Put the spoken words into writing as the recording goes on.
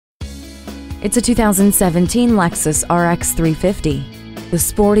It's a 2017 Lexus RX 350. The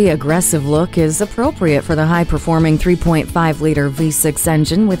sporty, aggressive look is appropriate for the high-performing 3.5-liter V6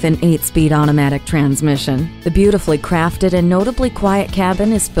 engine with an 8-speed automatic transmission. The beautifully crafted and notably quiet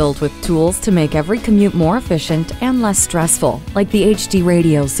cabin is filled with tools to make every commute more efficient and less stressful, like the HD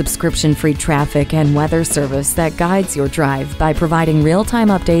radio subscription-free traffic and weather service that guides your drive by providing real-time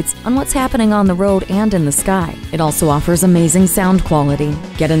updates on what's happening on the road and in the sky. It also offers amazing sound quality.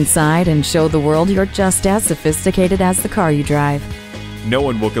 Get inside and show the world you're just as sophisticated as the car you drive. No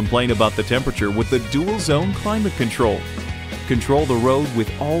one will complain about the temperature with the dual-zone climate control. Control the road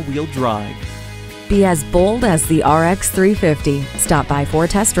with all-wheel drive. Be as bold as the RX 350. Stop by for a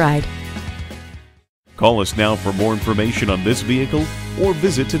test ride. Call us now for more information on this vehicle or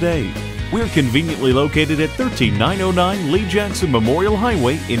visit today. We're conveniently located at 13909 Lee Jackson Memorial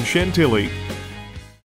Highway in Chantilly.